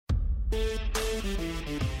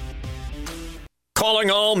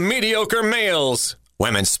calling all mediocre males.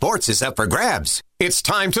 Women's sports is up for grabs. It's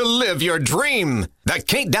time to live your dream. The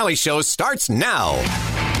Kate Dalley Show starts now.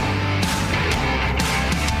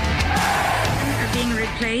 Are being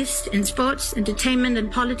replaced in sports, entertainment,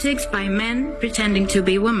 and politics by men pretending to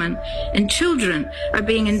be women. And children are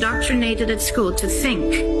being indoctrinated at school to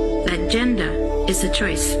think that gender is a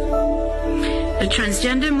choice. The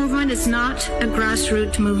transgender movement is not a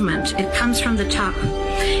grassroots movement. It comes from the top.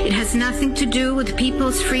 It has nothing to do with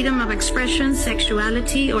people's freedom of expression,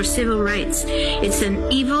 sexuality, or civil rights. It's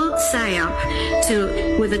an evil psyop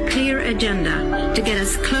with a clear agenda to get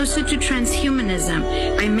us closer to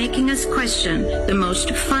transhumanism by making us question the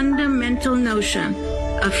most fundamental notion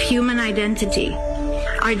of human identity,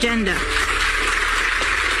 our gender.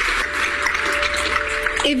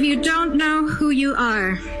 If you don't know who you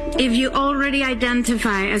are, if you already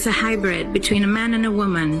identify as a hybrid between a man and a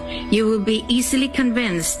woman, you will be easily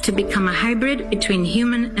convinced to become a hybrid between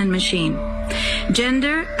human and machine.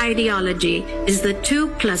 Gender ideology is the 2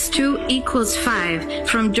 + 2 = 5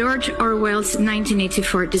 from George Orwell's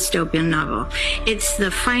 1984 dystopian novel. It's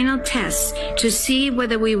the final test to see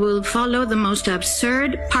whether we will follow the most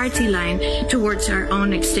absurd party line towards our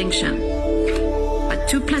own extinction. But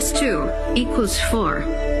 2 + 2 = 4.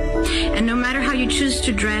 And no matter how you choose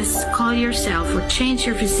to dress, call yourself, or change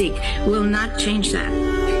your physique, will not change that.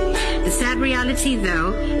 The sad reality,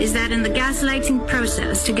 though, is that in the gaslighting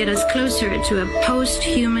process to get us closer to a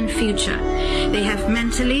post-human future, they have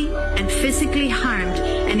mentally and physically harmed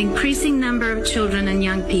an increasing number of children and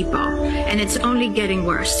young people. And it's only getting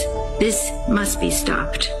worse. This must be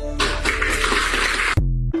stopped.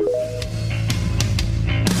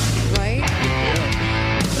 Right?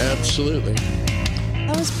 Yeah, absolutely.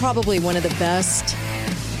 That was probably one of the best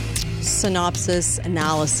synopsis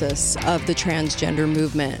analysis of the transgender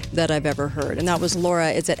movement that I've ever heard. And that was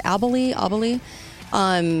Laura, is it Abilene,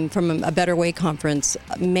 from a Better Way conference,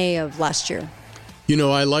 May of last year. You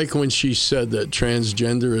know, I like when she said that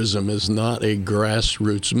transgenderism is not a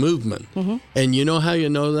grassroots movement. Mm-hmm. And you know how you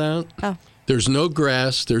know that? Oh. There's no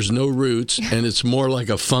grass, there's no roots, and it's more like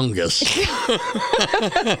a fungus.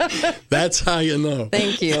 That's how you know.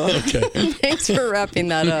 Thank you. Okay. Thanks for wrapping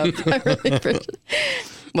that up. I really appreciate it.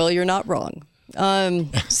 Well, you're not wrong.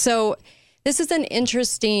 So this is an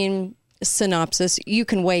interesting synopsis. You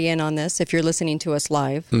can weigh in on this if you're listening to us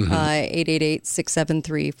live.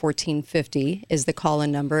 888-673-1450 is the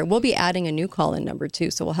call-in number. We'll be adding a new call-in number,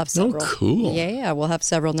 too, so we'll have several. Oh, cool. Yeah, we'll have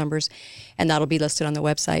several numbers, and that'll be listed on the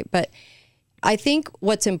website. But I think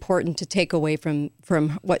what's important to take away from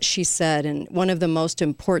what she said, and one of the most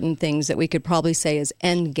important things that we could probably say is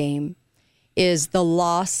end game, is the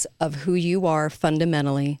loss of who you are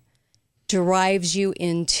fundamentally drives you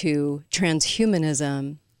into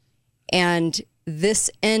transhumanism. And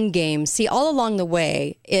this end game, see, all along the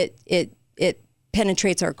way, it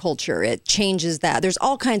penetrates our culture. It changes that. There's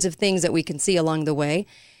all kinds of things that we can see along the way.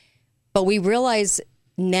 But we realize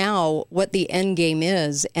now what the end game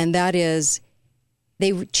is, and that is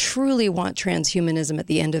they truly want transhumanism at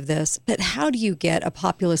the end of this. But how do you get a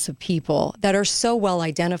populace of people that are so well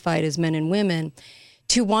identified as men and women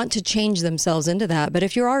to want to change themselves into that? But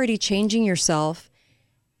if you're already changing yourself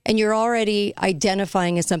and you're already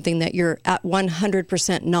identifying as something that you're at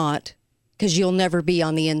 100% not, because you'll never be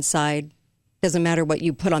on the inside, doesn't matter what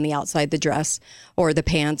you put on the outside, the dress or the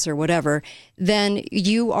pants or whatever, then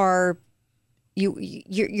you're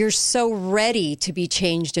so ready to be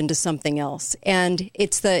changed into something else. And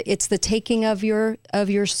it's the taking of your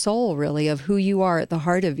soul, really, of who you are at the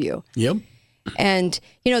heart of you. Yep. And,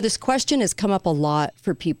 this question has come up a lot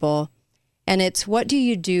for people. And it's, what do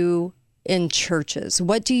you do in churches?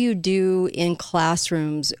 What do you do in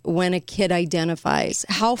classrooms when a kid identifies?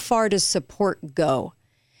 How far does support go?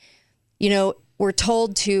 We're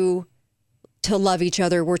told to love each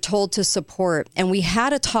other. We're told to support. And we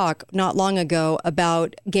had a talk not long ago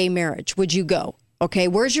about gay marriage. Would you go? Okay,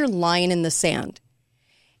 where's your line in the sand?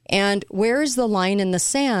 And where is the line in the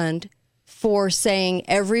sand for saying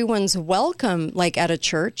everyone's welcome, like at a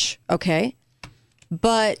church, okay?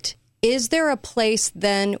 But is there a place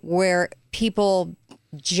then where people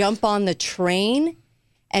jump on the train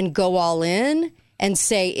and go all in and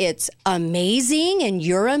say it's amazing and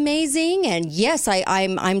you're amazing and yes,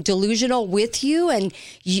 I'm delusional with you and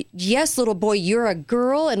yes, little boy, you're a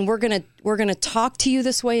girl and we're gonna talk to you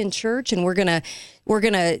this way in church and we're gonna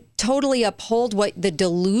totally uphold what the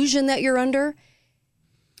delusion that you're under?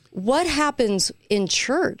 What happens in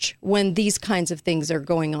church when these kinds of things are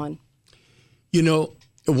going on?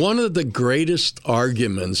 One of the greatest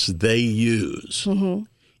arguments they use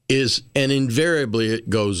is, and invariably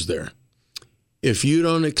it goes there, if you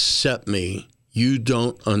don't accept me, you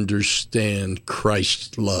don't understand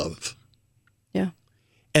Christ's love. Yeah.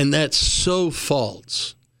 And that's so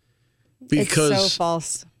false. Because it's so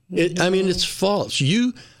false. It's false.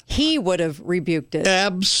 He would have rebuked it.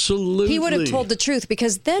 Absolutely. He would have told the truth,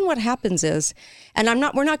 because then what happens is, and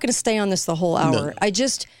we're not going to stay on this the whole hour. No.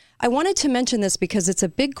 I wanted to mention this because it's a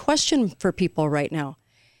big question for people right now.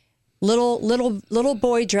 Little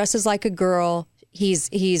boy dresses like a girl.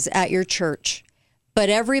 He's at your church, but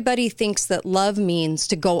everybody thinks that love means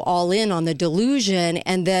to go all in on the delusion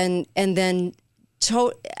and then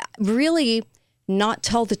really not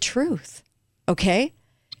tell the truth. Okay,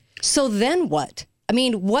 so then what? I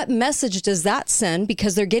mean, what message does that send?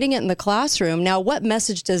 Because they're getting it in the classroom. Now, what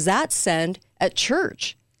message does that send at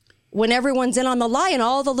church when everyone's in on the lie and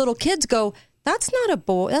all the little kids go, that's not a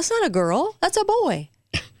boy, that's not a girl, that's a boy.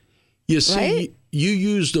 You see, right? You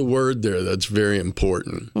used a word there that's very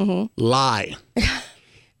important. Mm-hmm. Lie.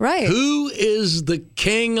 Right. Who is the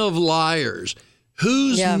king of liars?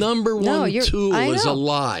 Whose number one tool is a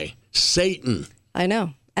lie? Satan. I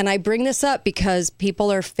know. And I bring this up because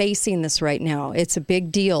people are facing this right now. It's a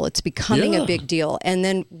big deal. It's becoming a big deal. And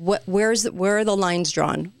then where are the lines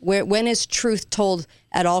drawn? When is truth told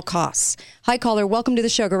at all costs? Hi, caller. Welcome to the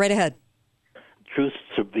show. Go right ahead. Truth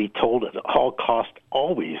should be told at all costs,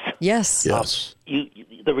 always. Yes. Yes.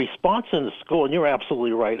 The response in the school, and you're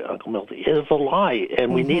absolutely right, Uncle Milty, is a lie,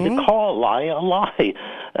 and we need to call a lie.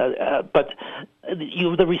 But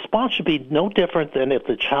the response should be no different than if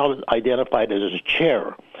the child identified as a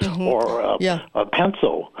chair or a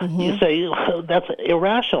pencil. You say, that's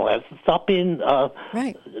irrational. Stop being,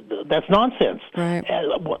 right. That's nonsense. Right.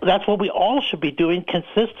 That's what we all should be doing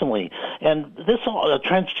consistently. And this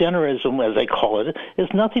transgenderism, as they call it, is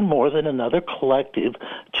nothing more than another collective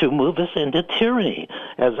to move us into tyranny,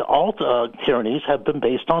 as all tyrannies have been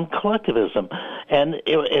based on collectivism. And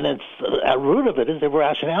it's at root of it is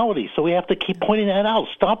irrationality. So we have to keep pointing that out.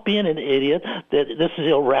 Stop being an idiot. That this is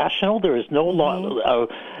irrational. There is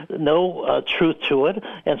no truth to it.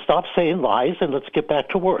 And stop saying lies. And let's get back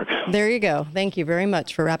to work. There you go. Thank you very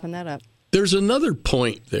much for wrapping that up. There's another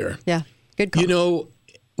point there. Yeah. Good call. You know,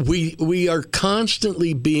 we are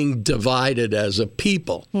constantly being divided as a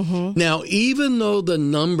people. Now, even though the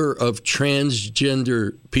number of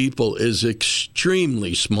transgender people is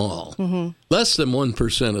extremely small, less than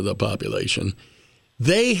 1% of the population,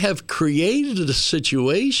 they have created a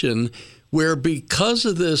situation where, because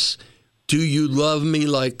of this "do you love me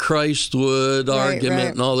like Christ would"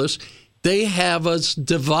 argument and all this, they have us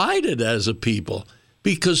divided as a people.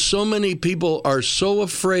 Because so many people are so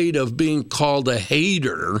afraid of being called a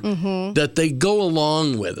hater that they go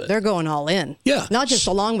along with it. They're going all in. Yeah. Not just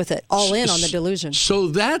along with it, all in on the delusion. So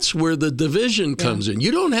that's where the division comes in. You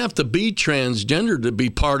don't have to be transgender to be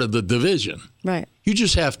part of the division. Right. You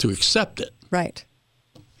just have to accept it. Right.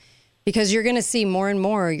 Because you're going to see more and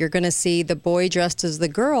more, you're going to see the boy dressed as the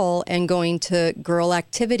girl and going to girl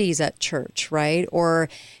activities at church, right? Or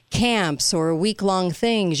camps or week-long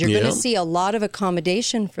things. You're going to see a lot of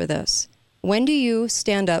accommodation for this. When do you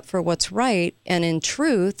stand up for what's right and in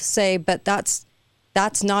truth say, but that's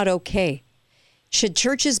not okay? Should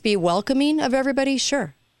churches be welcoming of everybody?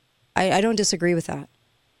 Sure. I don't disagree with that.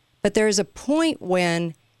 But there's a point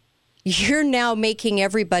when you're now making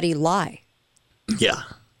everybody lie. Yeah.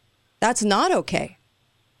 That's not okay.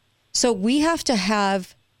 So we have to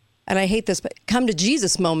have, and I hate this, but come to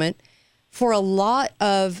Jesus moment for a lot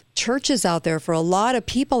of churches out there, for a lot of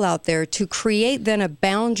people out there, to create then a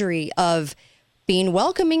boundary of being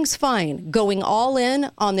welcoming's fine, going all in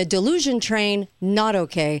on the delusion train, not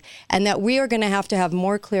okay, and that we are going to have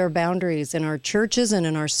more clear boundaries in our churches and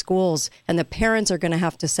in our schools, and the parents are going to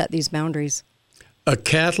have to set these boundaries. A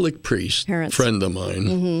Catholic priest, friend of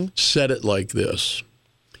mine, said it like this.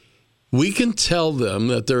 We can tell them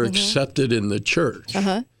that they're accepted in the church,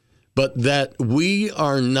 but that we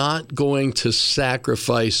are not going to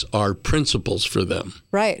sacrifice our principles for them.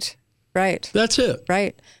 Right, right. That's it.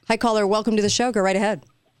 Right. Hi, caller. Welcome to the show. Go right ahead.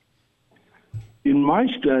 In my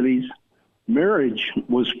studies, marriage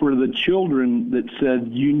was for the children that said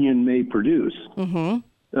union may produce.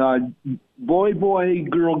 Boy, boy,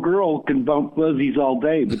 girl, girl can bump fuzzies all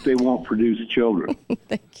day, but they won't produce children.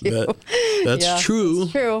 Thank you. That's true.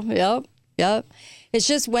 It's true. Yep. It's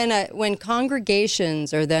just when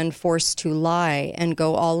congregations are then forced to lie and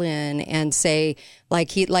go all in and say, like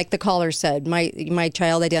the caller said, my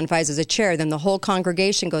child identifies as a chair, then the whole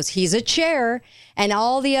congregation goes, he's a chair, and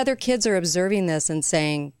all the other kids are observing this and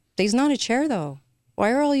saying, he's not a chair though. Why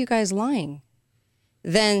are all you guys lying?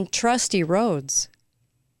 Then trust erodes.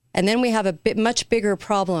 And then we have a much bigger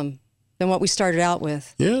problem than what we started out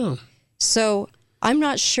with. Yeah. So I'm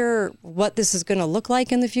not sure what this is going to look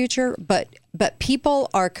like in the future, but people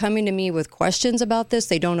are coming to me with questions about this.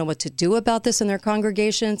 They don't know what to do about this in their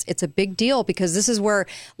congregations. It's a big deal because this is where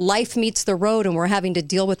life meets the road, and we're having to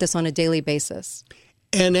deal with this on a daily basis.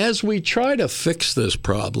 And as we try to fix this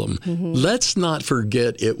problem, let's not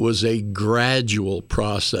forget it was a gradual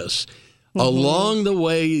process. Along the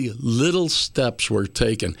way, little steps were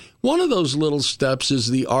taken. One of those little steps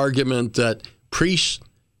is the argument that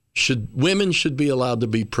women should be allowed to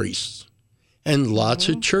be priests. And lots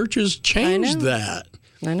of churches changed that.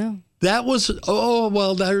 I know. That was,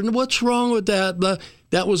 what's wrong with that?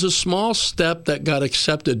 That was a small step that got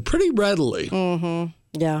accepted pretty readily.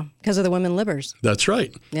 Yeah, because of the women libbers. That's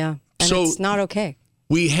right. Yeah, and so it's not okay.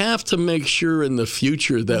 We have to make sure in the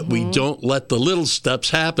future that we don't let the little steps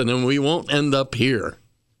happen, and we won't end up here.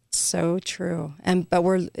 So true. But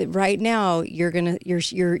we're right now.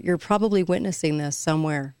 You're probably witnessing this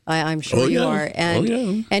somewhere. I'm sure you are.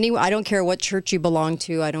 And anyway, I don't care what church you belong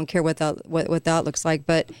to. I don't care what that looks like.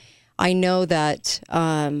 But I know that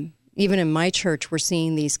even in my church, we're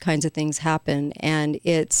seeing these kinds of things happen, and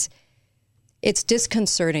it's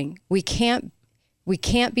disconcerting. We can't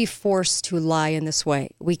be forced to lie in this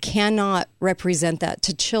way. We cannot represent that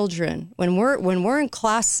to children. When we're in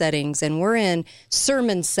class settings and we're in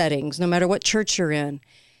sermon settings, no matter what church you're in,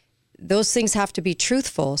 those things have to be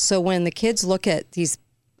truthful. So when the kids look at these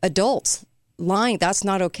adults lying, that's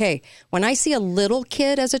not okay. When I see a little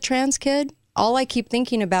kid as a trans kid, all I keep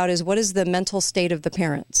thinking about is what is the mental state of the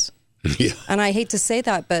parents? Yeah. And I hate to say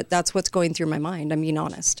that, but that's what's going through my mind. I'm being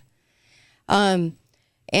honest. And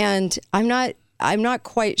I'm not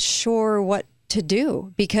quite sure what to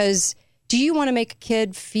do, because do you want to make a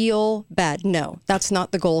kid feel bad? No, that's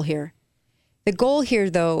not the goal here. The goal here,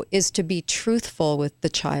 though, is to be truthful with the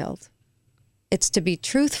child. It's to be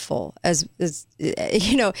truthful as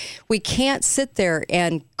we can't sit there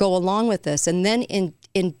and go along with this and then in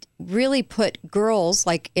really put girls,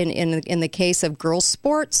 like in the case of girls'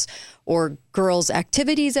 sports or girls'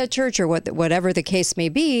 activities at church or whatever the case may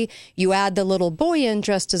be, you add the little boy in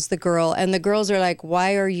dressed as the girl, and the girls are like,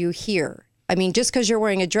 why are you here? I mean, just because you're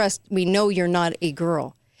wearing a dress, we know you're not a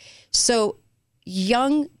girl. So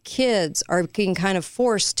young kids are being kind of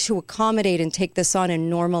forced to accommodate and take this on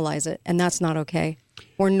and normalize it, and that's not okay.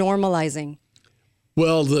 We're normalizing.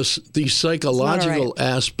 Well, the psychological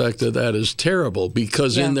aspect of that is terrible,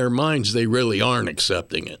 because in their minds, they really aren't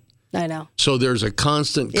accepting it. I know. So there's a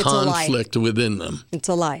constant conflict within them. It's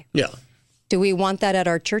a lie. Yeah. Do we want that at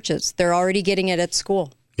our churches? They're already getting it at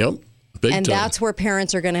school. Yep. Big and time. That's where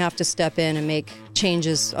parents are going to have to step in and make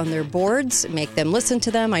changes on their boards, make them listen to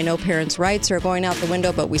them. I know parents' rights are going out the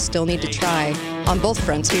window, but we still need to try on both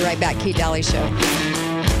fronts. Be right back. Kate Dalley Show.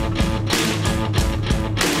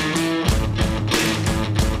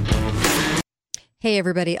 Hey,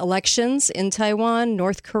 everybody. Elections in Taiwan,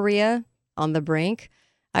 North Korea on the brink,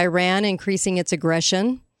 Iran increasing its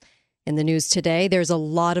aggression. In the news today, there's a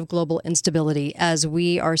lot of global instability as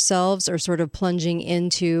we ourselves are sort of plunging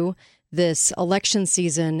into this election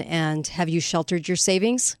season. And have you sheltered your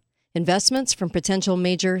savings, investments from potential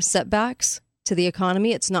major setbacks to the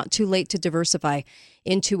economy? It's not too late to diversify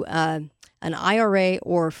into an IRA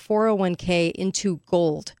or 401k into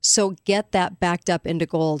gold. So get that backed up into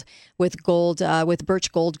gold with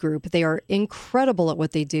Birch Gold Group. They are incredible at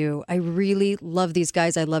what they do. I really love these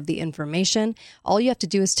guys. I love the information. All you have to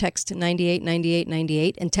do is text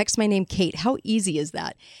 989898 and text my name, Kate. How easy is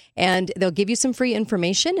that? And they'll give you some free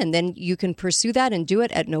information, and then you can pursue that and do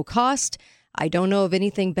it at no cost. I don't know of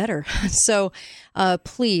anything better. So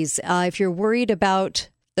please, if you're worried about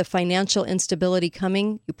the financial instability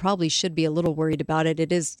coming, you probably should be a little worried about it.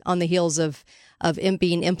 It is on the heels of it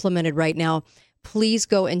being implemented right now. Please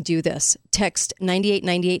go and do this. Text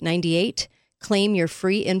 989898, claim your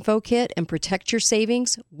free info kit, and protect your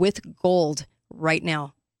savings with gold right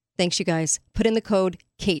now. Thanks, you guys. Put in the code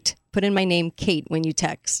KATE. Put in my name, Kate, when you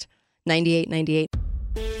text 9898.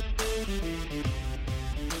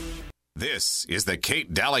 This is the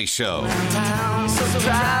Kate Dalley Show.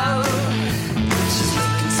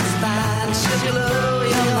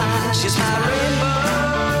 She's my rainbow.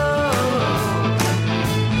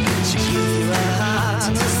 She gives you a heart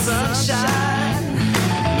to sunshine.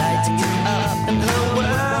 Lighting it up in her world.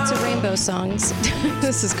 Lots of rainbow songs.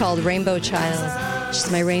 This is called Rainbow Child. She's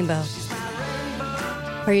my rainbow.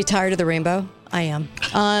 Are you tired of the rainbow? I am.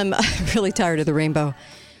 I'm really tired of the rainbow.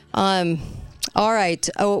 All right.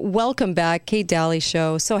 Oh, welcome back, Kate Dalley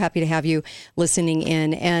Show. So happy to have you listening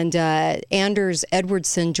in. And Anders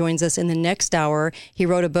Edwardson joins us in the next hour. He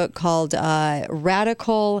wrote a book called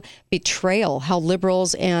Radical Betrayal, How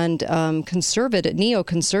Liberals and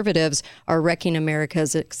Neoconservatives Are Wrecking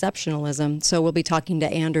America's Exceptionalism. So we'll be talking to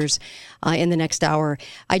Anders in the next hour.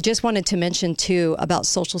 I just wanted to mention, too, about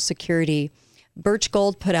Social Security. Birch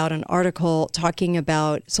Gold put out an article talking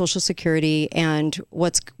about Social Security and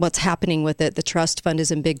what's happening with it. The trust fund is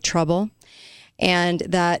in big trouble, and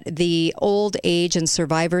that the Old Age and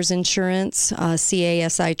Survivors Insurance,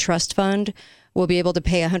 CASI Trust Fund, will be able to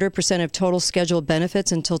pay 100% of total scheduled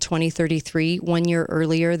benefits until 2033, 1 year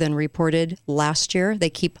earlier than reported last year. They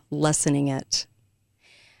keep lessening it.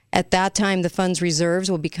 At that time, the fund's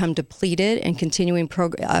reserves will become depleted and continuing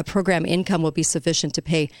program income will be sufficient to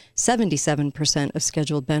pay 77% of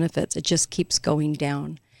scheduled benefits. It just keeps going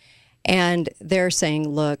down. And they're saying,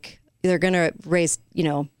 look, they're going to raise,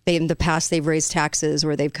 in the past they've raised taxes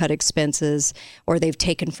or they've cut expenses or they've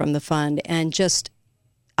taken from the fund. And just,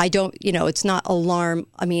 it's not alarm.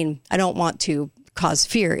 I mean, I don't want to cause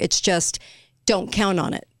fear. It's just, don't count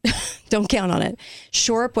on it. Don't count on it.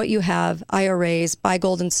 Shore up what you have, IRAs, buy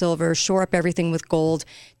gold and silver, shore up everything with gold.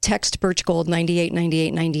 Text Birch Gold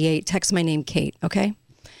 989898. Text my name, Kate, okay?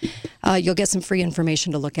 You'll get some free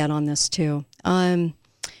information to look at on this, too.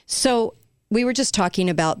 So we were just talking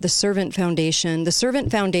about the Servant Foundation. The Servant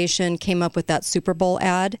Foundation came up with that Super Bowl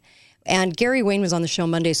ad. And Gary Wayne was on the show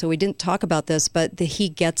Monday, so we didn't talk about this, but the He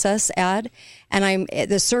Gets Us ad. And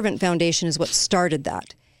the Servant Foundation is what started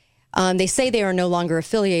that. They say they are no longer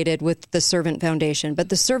affiliated with the Servant Foundation, but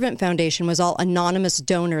the Servant Foundation was all anonymous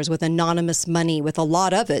donors with anonymous money, with a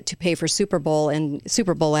lot of it to pay for Super Bowl and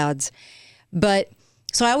Super Bowl ads. But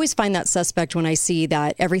so I always find that suspect when I see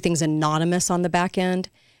that everything's anonymous on the back end.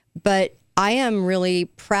 But I am really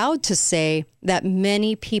proud to say that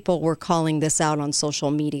many people were calling this out on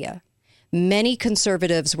social media. Many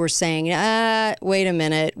conservatives were saying, wait a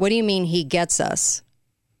minute, what do you mean he gets us?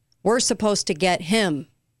 We're supposed to get him.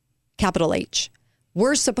 Capital H.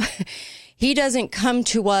 He doesn't come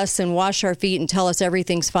to us and wash our feet and tell us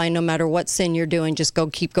everything's fine no matter what sin you're doing. Just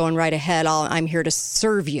keep going right ahead. I'm here to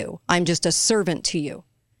serve you. I'm just a servant to you.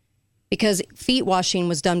 Because feet washing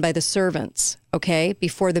was done by the servants, okay,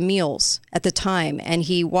 before the meals at the time. And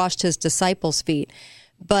he washed his disciples' feet.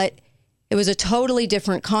 But it was a totally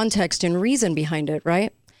different context and reason behind it,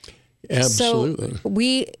 right?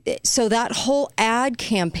 Absolutely. So that whole ad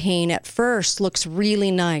campaign at first looks really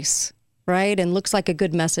nice, right? And looks like a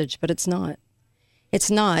good message, but it's not. It's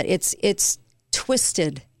not. It's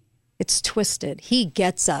twisted. It's twisted. He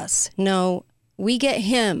gets us. No, we get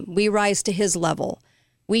him. We rise to his level.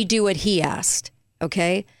 We do what he asked,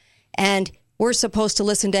 okay? And we're supposed to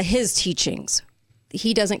listen to his teachings.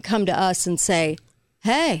 He doesn't come to us and say,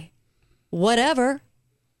 hey, whatever,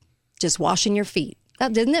 just washing your feet.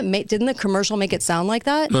 Didn't the commercial make it sound like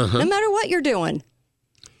that? Uh-huh. No matter what you're doing.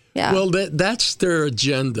 Yeah. Well, that's their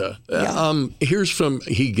agenda. Yeah. Here's from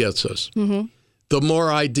He Gets Us. Mm-hmm. The more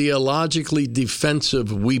ideologically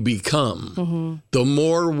defensive we become, mm-hmm. the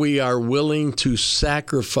more we are willing to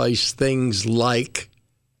sacrifice things like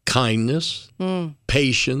kindness,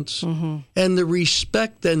 patience, mm-hmm. and the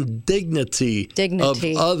respect and dignity of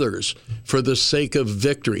others for the sake of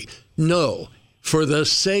victory. No. For the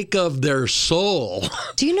sake of their soul.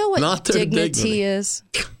 Do you know what dignity is?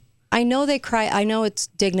 I know they cry. I know it's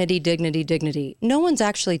dignity, dignity, dignity. No one's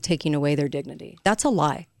actually taking away their dignity. That's a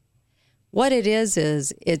lie. What it is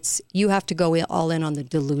it's you have to go all in on the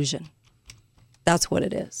delusion. That's what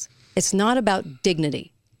it is. It's not about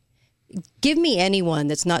dignity. Give me anyone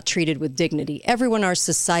that's not treated with dignity. Everyone in our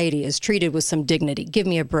society is treated with some dignity. Give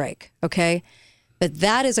me a break, okay? But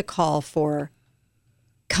that is a call for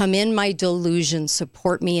come in my delusion,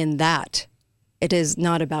 support me in that. It is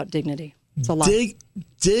not about dignity. It's a lie.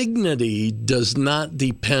 Dignity does not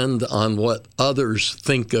depend on what others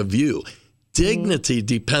think of you. Dignity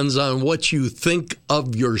depends on what you think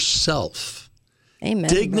of yourself. Amen.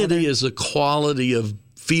 Dignity is a quality of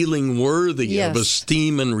feeling worthy of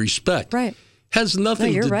esteem and respect. Right. Has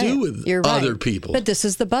nothing to do with other people. But this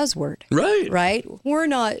is the buzzword. Right. Right? We're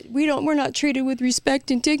not treated with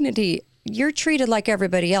respect and dignity. You're treated like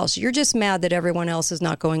everybody else. You're just mad that everyone else is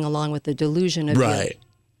not going along with the delusion of you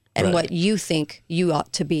and what you think you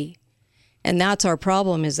ought to be. And that's our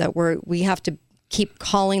problem, is that we have to keep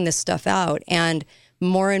calling this stuff out. And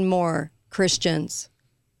more Christians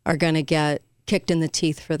are going to get kicked in the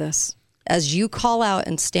teeth for this. As you call out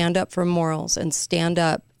and stand up for morals and stand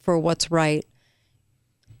up for what's right,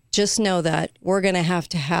 just know that we're going to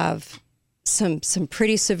have some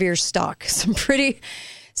pretty severe stock, some pretty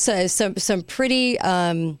So some pretty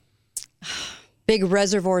big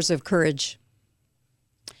reservoirs of courage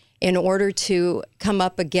in order to come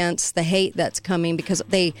up against the hate that's coming, because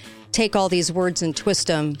they take all these words and twist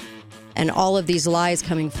them, and all of these lies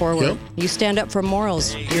coming forward. Yep. You stand up for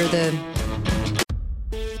morals. You're the...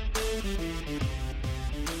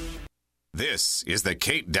 This is the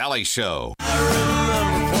Kate Dalley Show. I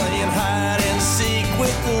remember playing hide and seek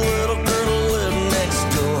with the little girl who lived next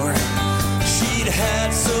door. She'd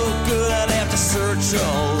had so good I'd have to search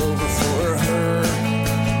all over for her.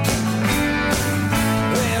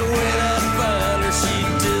 And when I'd find her,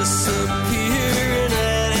 she'd disappear, and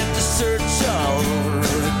I'd have to search all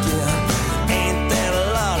over again. Ain't that a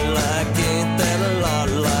lot like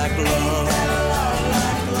love?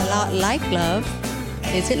 A lot like love.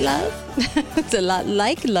 Is it love? It's a lot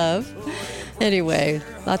like love. Anyway,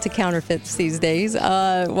 lots of counterfeits these days.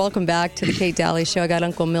 Welcome back to the Kate Dalley Show. I got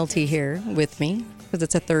Uncle Milty here with me because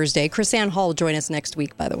it's a Thursday. Chris Ann Hall will join us next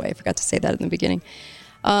week, by the way. I forgot to say that in the beginning.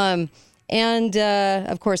 Of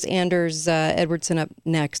course, Anders Edwardson up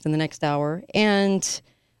next in the next hour. And,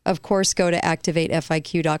 of course, go to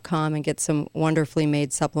activatefiq.com and get some wonderfully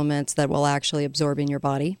made supplements that will actually absorb in your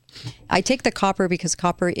body. I take the copper because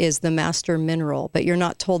copper is the master mineral, but you're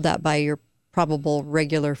not told that by your probable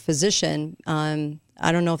regular physician. I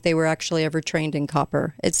don't know if they were actually ever trained in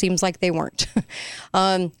copper. It seems like they weren't.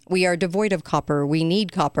 We are devoid of copper. We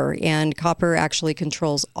need copper, and copper actually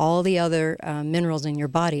controls all the other minerals in your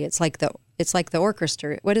body. It's like the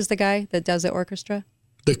orchestra. What is the guy that does the orchestra?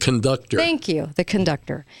 The conductor. Thank you. The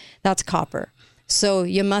conductor. That's copper. So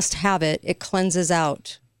you must have it. It cleanses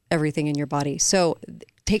out everything in your body. So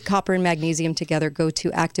take copper and magnesium together. Go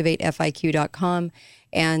to activatefiq.com,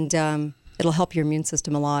 and it'll help your immune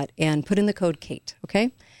system a lot. And put in the code KATE,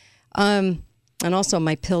 okay? And also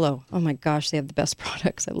My Pillow. Oh, my gosh, they have the best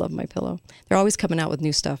products. I love My Pillow. They're always coming out with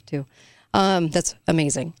new stuff, too. That's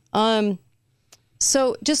amazing.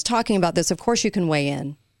 So just talking about this, of course, you can weigh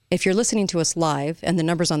in. If you're listening to us live, and the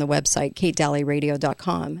number's on the website,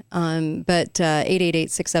 katedalleyradio.com, but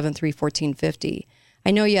 888-673-1450.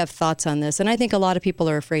 I know you have thoughts on this, and I think a lot of people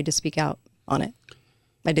are afraid to speak out on it.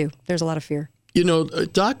 I do. There's a lot of fear. You know,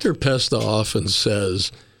 Dr. Pesta often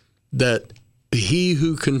says that he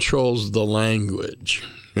who controls the language,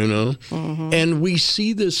 and we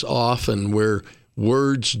see this often where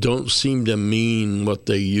words don't seem to mean what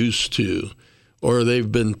they used to, or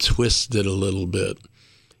they've been twisted a little bit.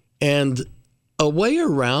 And a way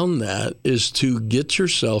around that is to get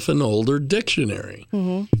yourself an older dictionary.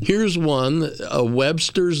 Here's one, a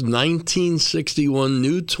Webster's 1961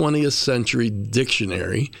 New 20th Century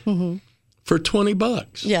Dictionary for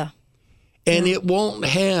 $20. Yeah. And it won't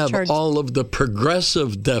have all of the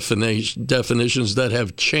progressive definitions that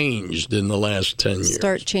have changed in the last 10 years.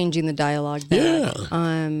 Start changing the dialogue there. Yeah.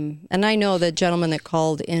 And I know the gentleman that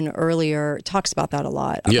called in earlier talks about that a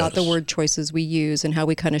lot, about the word choices we use and how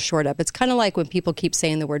we kind of short up. It's kind of like when people keep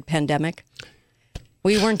saying the word pandemic.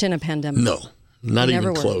 We weren't in a pandemic. No, not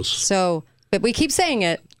even close. So, but we keep saying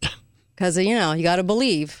it because, you got to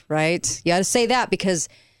believe, right? You got to say that, because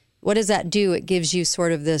what does that do? It gives you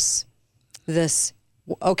sort of this,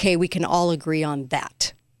 okay, we can all agree on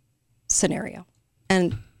that scenario.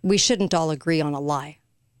 And we shouldn't all agree on a lie.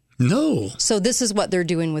 No. So this is what they're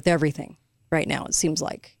doing with everything right now, it seems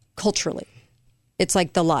like, culturally. It's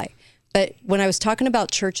like the lie. But when I was talking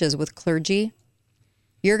about churches with clergy,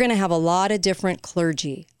 you're going to have a lot of different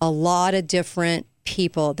clergy, a lot of different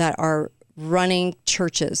people that are running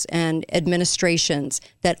churches and administrations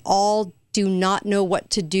that all do not know what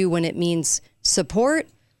to do when it means support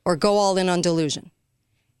or go all in on delusion.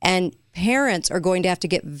 And parents are going to have to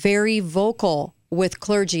get very vocal with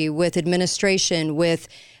clergy, with administration, with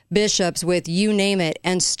bishops, with you name it,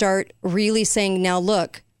 and start really saying, now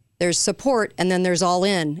look, there's support and then there's all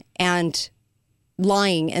in and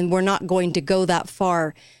lying, and we're not going to go that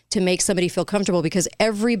far to make somebody feel comfortable, because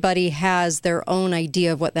everybody has their own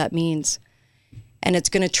idea of what that means. And it's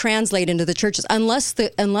going to translate into the churches unless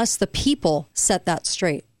the people set that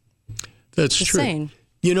straight. That's true. Insane.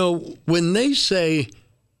 When they say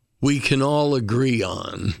we can all agree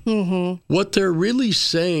on, what they're really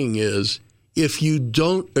saying is, if you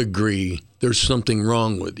don't agree, there's something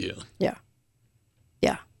wrong with you. Yeah.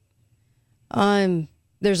 Yeah.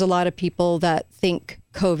 There's a lot of people that think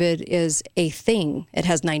COVID is a thing. It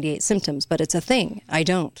has 98 symptoms, but it's a thing. I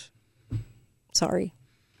don't. Sorry.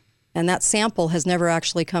 And that sample has never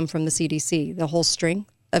actually come from the CDC, the whole string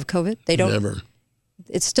of COVID. They don't. Never.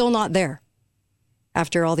 It's still not there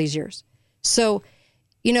after all these years. So,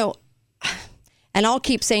 and I'll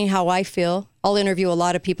keep saying how I feel. I'll interview a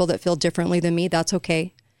lot of people that feel differently than me. That's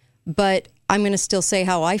okay. But I'm going to still say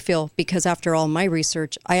how I feel, because after all my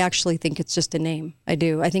research, I actually think it's just a name. I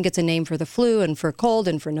do. I think it's a name for the flu and for cold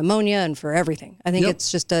and for pneumonia and for everything. I think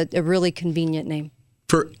it's just a really convenient name.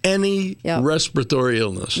 For any respiratory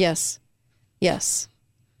illness. Yes. Yes.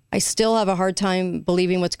 I still have a hard time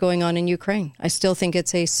believing what's going on in Ukraine. I still think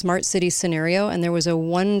it's a smart city scenario. And there was a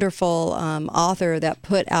wonderful author that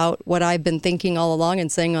put out what I've been thinking all along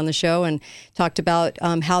and saying on the show, and talked about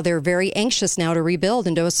how they're very anxious now to rebuild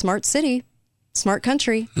into a smart city, smart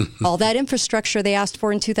country. All that infrastructure they asked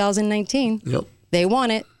for in 2019. Yep. They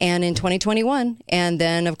want it. And in 2021. And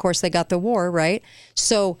then, of course, they got the war, right?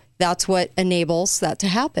 So that's what enables that to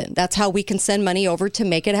happen. That's how we can send money over to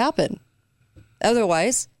make it happen.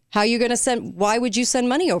 Otherwise, how are you going to send? Why would you send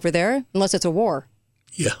money over there unless it's a war?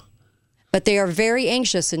 Yeah. But they are very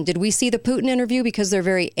anxious. And did we see the Putin interview? Because they're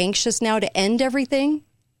very anxious now to end everything,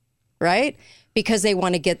 right? Because they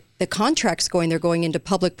want to get the contracts going. They're going into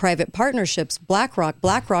public-private partnerships.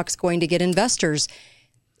 BlackRock's going to get investors.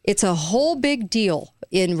 It's a whole big deal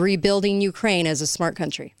in rebuilding Ukraine as a smart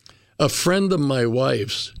country. A friend of my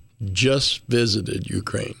wife's just visited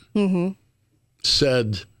Ukraine. Mm-hmm.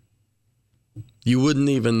 Said, you wouldn't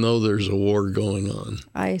even know there's a war going on.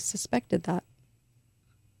 I suspected that.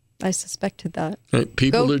 Right?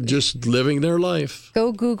 People are just living their life.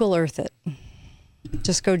 Go Google Earth it.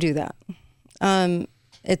 Just go do that.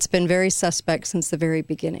 It's been very suspect since the very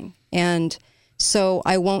beginning. And so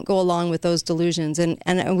I won't go along with those delusions.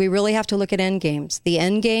 And we really have to look at end games. The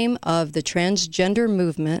end game of the transgender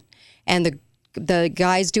movement and the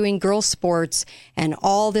guys doing girl sports and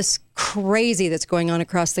all this crazy that's going on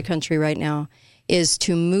across the country right now is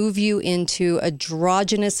to move you into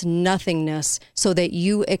androgynous nothingness so that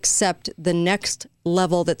you accept the next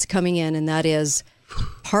level that's coming in, and that is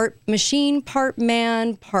part machine, part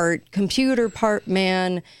man, part computer, part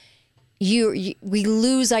man. We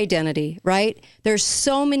lose identity, right? There's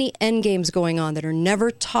so many end games going on that are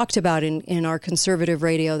never talked about in our conservative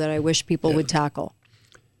radio that I wish people would tackle.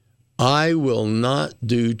 I will not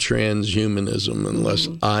do transhumanism unless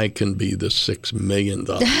I can be the $6 million.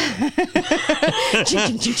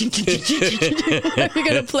 You're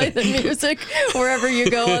going to play the music wherever you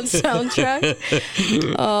go on soundtrack?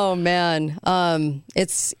 Oh, man.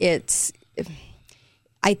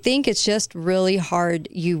 I think it's just really hard.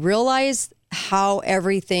 You realize how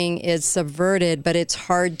everything is subverted, but it's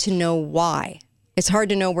hard to know why. It's hard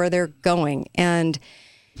to know where they're going. And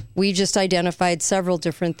we just identified several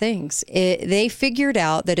different things. They figured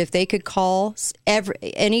out that if they could call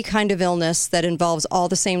any kind of illness that involves all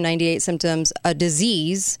the same 98 symptoms a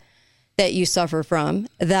disease that you suffer from,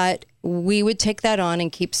 that we would take that on and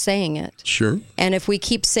keep saying it. Sure. And if we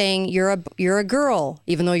keep saying you're a girl,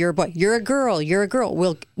 even though you're a boy, you're a girl,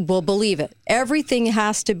 we'll believe it. Everything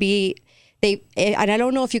has to be and I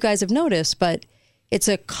don't know if you guys have noticed, but it's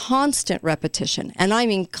a constant repetition. And I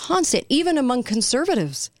mean constant, even among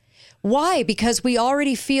conservatives. Why? Because we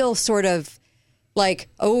already feel sort of like,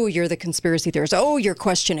 oh, you're the conspiracy theorist. Oh, you're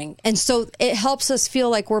questioning. And so it helps us feel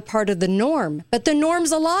like we're part of the norm. But the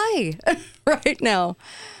norm's a lie right now.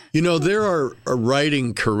 You know, there are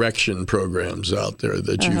writing correction programs out there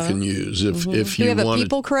that you can use. If you have want a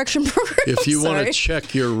people correction program? If you want to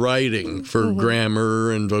check your writing for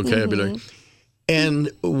grammar and vocabulary.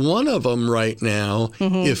 And one of them right now,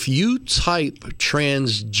 if you type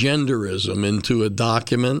transgenderism into a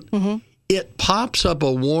document, it pops up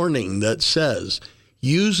a warning that says,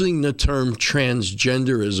 using the term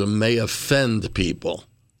transgenderism may offend people.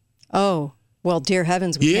 Oh, well, dear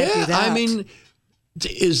heavens, we can't do that. I mean,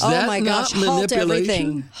 is that not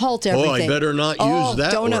manipulation? Halt everything. Oh, I better not use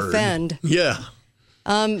that don't word. Offend. Yeah.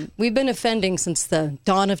 We've been offending since the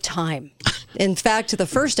dawn of time. In fact, the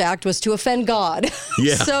first act was to offend God.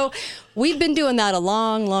 Yeah. So we've been doing that a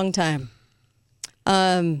long, long time.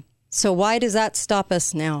 So why does that stop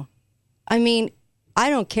us now? I mean, I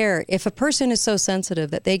don't care. If a person is so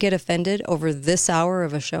sensitive that they get offended over this hour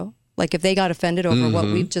of a show, like if they got offended over what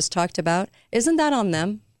we've just talked about, isn't that on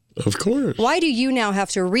them? Of course. Why do you now have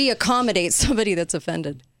to reaccommodate somebody that's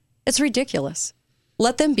offended? It's ridiculous.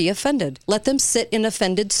 Let them be offended. Let them sit in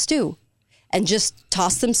offended stew and just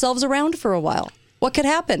toss themselves around for a while. What could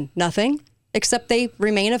happen? Nothing, except they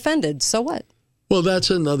remain offended. So what? Well, that's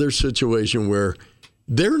another situation where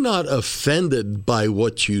they're not offended by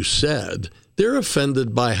what you said. They're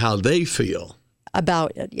offended by how they feel.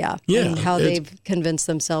 About it, yeah. And how they've convinced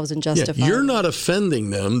themselves and justified. Yeah, you're not offending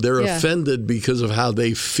them. They're offended because of how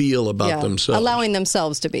they feel about themselves. Allowing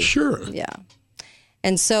themselves to be. Sure. Yeah.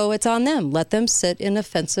 And so it's on them. Let them sit in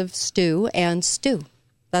offensive stew and stew.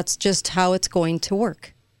 That's just how it's going to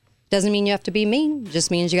work. Doesn't mean you have to be mean. It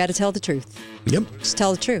just means you got to tell the truth. Yep. Just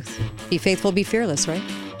tell the truth. Be faithful, be fearless, right?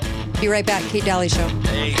 Be right back. Kate Dalley Show.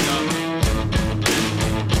 There you go.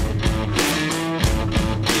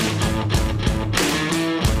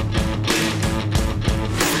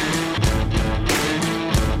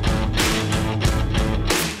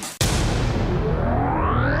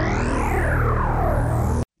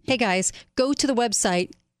 Hey guys, go to the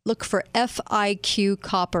website. Look for FIQ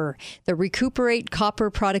Copper. The Recuperate Copper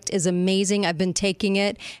product is amazing. I've been taking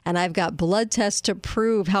it, and I've got blood tests to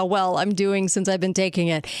prove how well I'm doing since I've been taking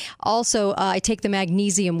it. Also, I take the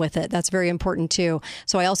magnesium with it. That's very important, too.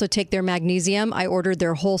 So I also take their magnesium. I ordered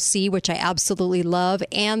their Whole C, which I absolutely love,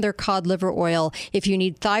 and their cod liver oil. If you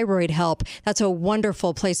need thyroid help, that's a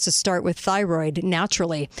wonderful place to start with thyroid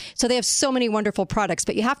naturally. So they have so many wonderful products,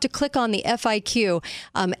 but you have to click on the FIQ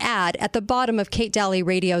ad at the bottom of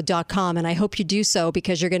KateDalleyRadio.com, and I hope you do so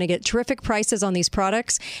because you're going to get terrific prices on these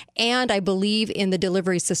products, and I believe in the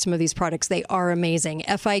delivery system of these products. They are amazing.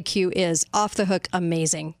 FIQ is off the hook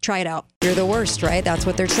amazing. Try it out. You're the worst, right? That's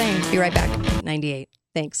what they're saying. Be right back. 98.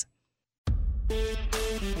 Thanks.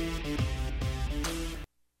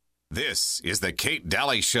 This is the Kate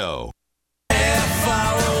Dalley Show.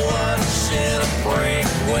 Half-hour lunch and a break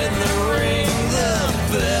when they ring the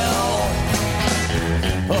bell.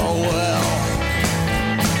 Oh well,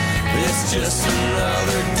 it's just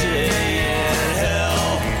another day in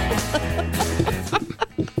hell.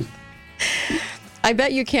 I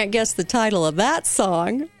bet you can't guess the title of that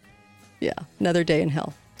song. Yeah, Another Day in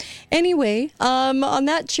Hell. Anyway, on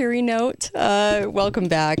that cheery note, welcome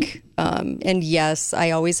back. And yes,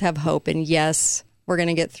 I always have hope. And yes, we're going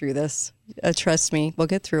to get through this. Trust me, we'll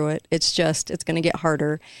get through it. It's going to get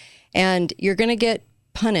harder. And you're going to get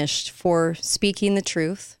punished for speaking the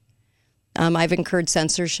truth. I've incurred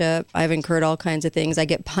censorship. I've incurred all kinds of things. I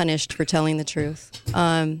get punished for telling the truth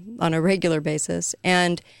on a regular basis.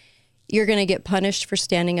 And you're going to get punished for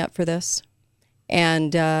standing up for this.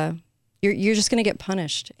 And you're just going to get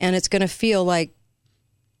punished. And it's going to feel like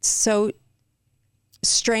so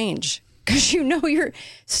strange because you know you're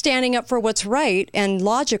standing up for what's right and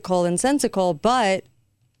logical and sensical, but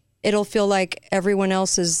it'll feel like everyone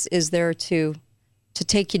else is there to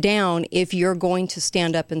take you down if you're going to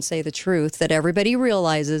stand up and say the truth that everybody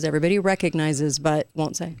realizes, everybody recognizes, but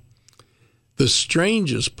won't say. The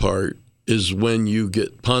strangest part is when you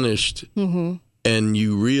get punished and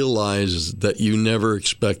you realize that you never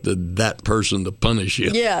expected that person to punish you.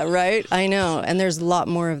 Yeah, right? I know. And there's a lot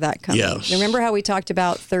more of that coming. Yes. Remember how we talked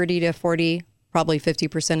about 30 to 40, probably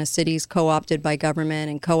 50% of cities co-opted by government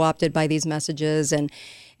and co-opted by these messages and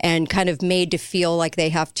kind of made to feel like they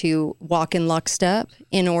have to walk in lockstep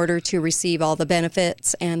in order to receive all the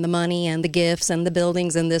benefits and the money and the gifts and the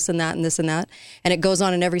buildings and this and that and this and that. And it goes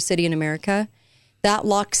on in every city in America. That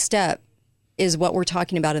lockstep is what we're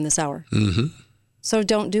talking about in this hour. Mm-hmm. So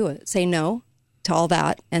don't do it. Say no to all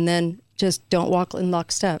that and then just don't walk in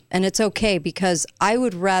lockstep. And it's okay because I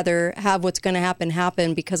would rather have what's going to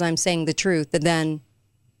happen because I'm saying the truth than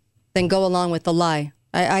go along with the lie.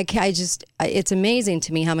 I just, it's amazing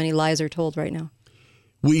to me how many lies are told right now.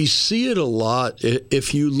 We see it a lot.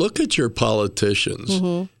 If you look at your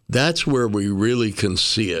politicians, that's where we really can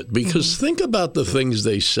see it. Because think about the things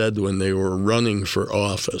they said when they were running for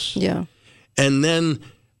office. Yeah. And then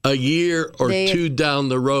a year or two down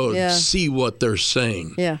the road, see what they're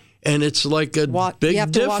saying. Yeah. And it's like a big you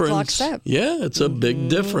have difference. To walk lockstep. Yeah, it's a big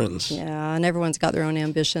difference. Yeah, and everyone's got their own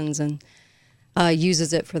ambitions and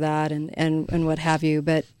uses it for that and what have you.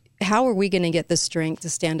 But how are we going to get the strength to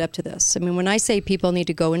stand up to this? I mean, when I say people need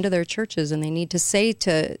to go into their churches and they need to say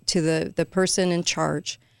to the person in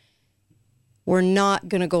charge, we're not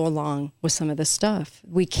going to go along with some of this stuff.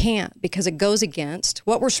 We can't because it goes against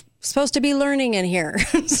what we're supposed to be learning in here.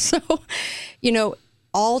 So,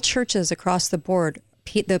 all churches across the board,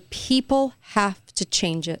 the people have to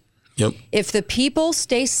change it. Yep. If the people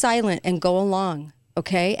stay silent and go along,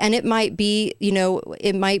 okay, and it might be,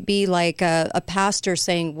 like a pastor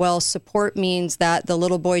saying, well, support means that the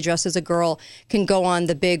little boy dressed as a girl can go on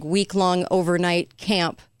the big week-long overnight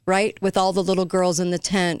camp, right, with all the little girls in the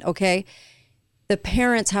tent, okay? The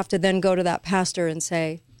parents have to then go to that pastor and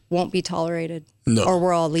say, won't be tolerated, or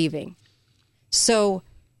we're all leaving. So,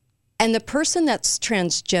 and the person that's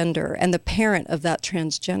transgender and the parent of that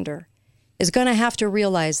transgender is going to have to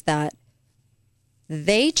realize that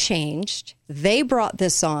they changed, they brought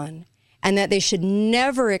this on, and that they should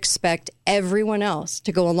never expect everyone else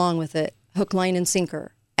to go along with it, hook, line, and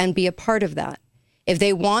sinker, and be a part of that. If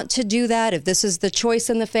they want to do that, if this is the choice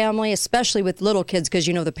in the family, especially with little kids, because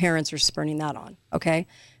the parents are spurning that on, okay?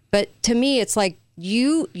 But to me, it's like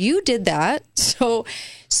you did that.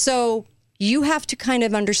 So you have to kind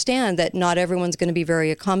of understand that not everyone's going to be very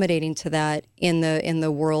accommodating to that in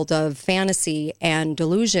the world of fantasy and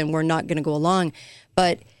delusion. We're not going to go along,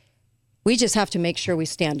 but we just have to make sure we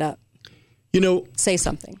stand up. Say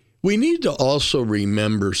something. We need to also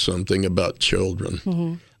remember something about children.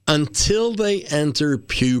 Mm-hmm. Until they enter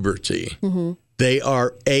puberty, mm-hmm. they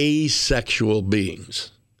are asexual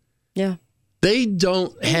beings. Yeah. They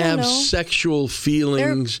don't have sexual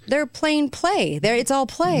feelings. They're playing play. It's all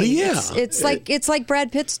play. Yeah. It's like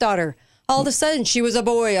Brad Pitt's daughter. All of a sudden, she was a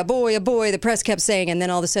boy, the press kept saying, and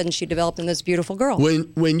then all of a sudden she developed into this beautiful girl.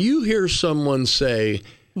 When you hear someone say,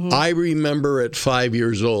 mm-hmm. I remember at 5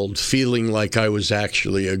 years old feeling like I was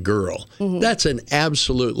actually a girl, mm-hmm. that's an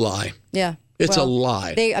absolute lie. Yeah. It's a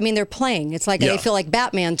lie. They're playing. It's like they feel like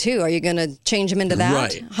Batman, too. Are you going to change them into that?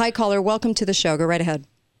 Right. Hi, caller. Welcome to the show. Go right ahead.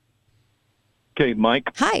 Okay, Mike.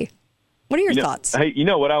 Hi. What are your thoughts? Hey,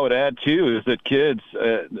 what I would add, too, is that kids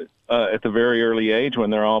at the very early age,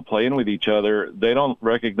 when they're all playing with each other, they don't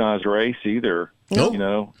recognize race either.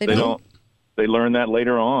 No, they don't. They learn that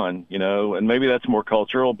later on, and maybe that's more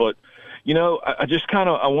cultural. But, I just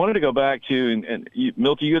I wanted to go back to, and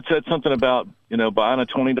Milty, you had said something about, buying a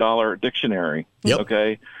 $20 dictionary. Yep.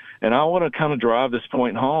 Okay. And I want to kind of drive this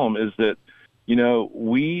point home is that,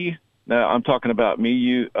 now I'm talking about me,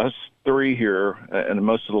 you, us three here, and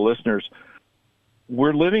most of the listeners,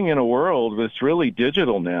 we're living in a world that's really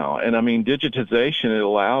digital now. And I mean, digitization, it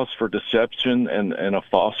allows for deception and a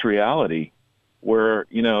false reality where,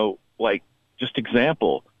 like, just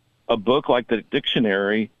example, a book like the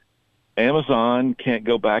dictionary, Amazon can't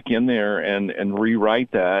go back in there and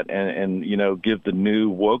rewrite that and give the new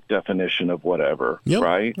woke definition of whatever, yep.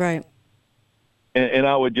 right? Right. And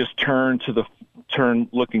I would just turn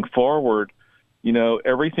looking forward,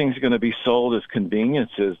 everything's going to be sold as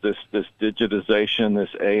conveniences, this digitization,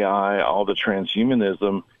 this AI, all the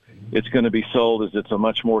transhumanism, it's going to be sold as it's a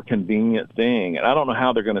much more convenient thing. And I don't know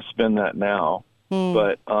how they're going to spin that now,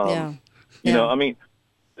 but, I mean,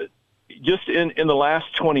 just in the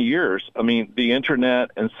last 20 years, I mean, the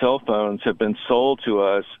internet and cell phones have been sold to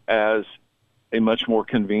us as a much more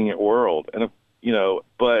convenient world. And,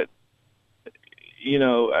 but,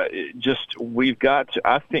 just we've got to,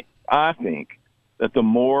 I think that the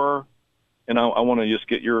more, and I want to just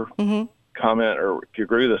get your mm-hmm. comment or if you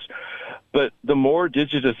agree with this, but the more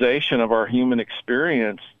digitization of our human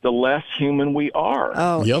experience, the less human we are.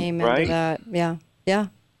 Oh, yep. Amen right? to that. Yeah. Yeah.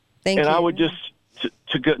 Thank you. And I would just,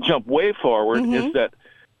 to jump way forward, mm-hmm. is that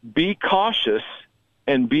be cautious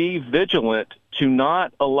and be vigilant to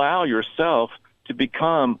not allow yourself to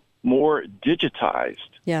become more digitized.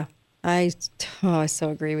 Yeah. I so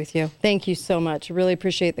agree with you. Thank you so much. Really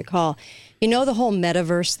appreciate the call. The whole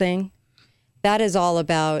metaverse thing, that is all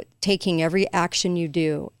about taking every action you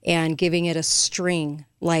do and giving it a string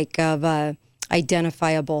of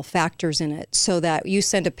identifiable factors in it so that you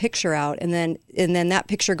send a picture out and then that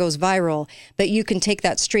picture goes viral, but you can take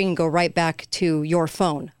that string and go right back to your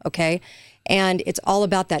phone, okay? And it's all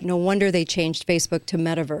about that. No wonder they changed Facebook to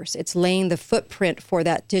metaverse. It's laying the footprint for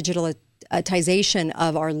that digitalization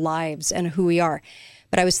of our lives and who we are.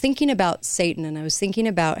 But I was thinking about Satan, and I was thinking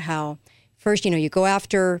about how first, you go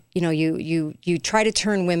after, you try to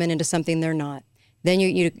turn women into something they're not. Then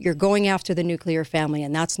you're going after the nuclear family,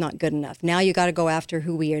 and that's not good enough. Now you got to go after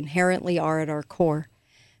who we inherently are at our core,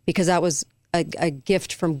 because that was a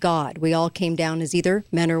gift from God. We all came down as either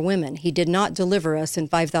men or women. He did not deliver us in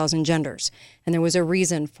 5,000 genders, and there was a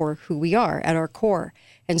reason for who we are at our core.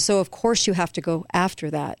 And so, of course, you have to go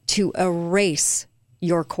after that to erase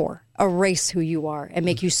your core, erase who you are, and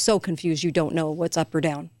make you so confused you don't know what's up or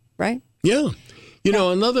down, right? Yeah.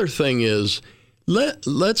 Another thing is,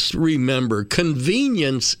 let's remember,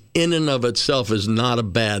 convenience in and of itself is not a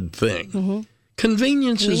bad thing. Mm-hmm.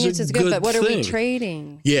 Convenience is a good thing. But what are we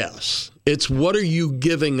trading? Yes. It's what are you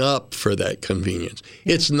giving up for that convenience?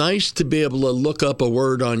 Yeah. It's nice to be able to look up a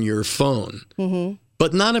word on your phone, mm-hmm.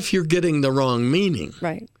 but not if you're getting the wrong meaning.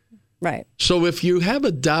 Right. Right. So if you have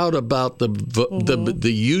a doubt about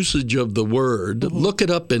the usage of the word, mm-hmm. look it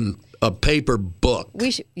up in a paper book.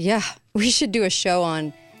 We should do a show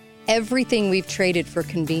on everything we've traded for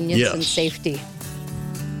convenience and safety.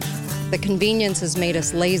 The convenience has made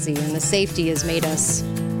us lazy, and the safety has made us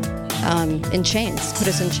in chains, put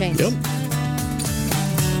us in chains. Yep.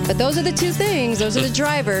 But those are the two things. Those are the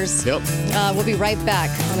drivers. Yep. We'll be right back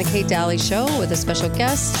on the Kate Dalley Show with a special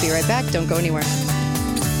guest. Be right back. Don't go anywhere.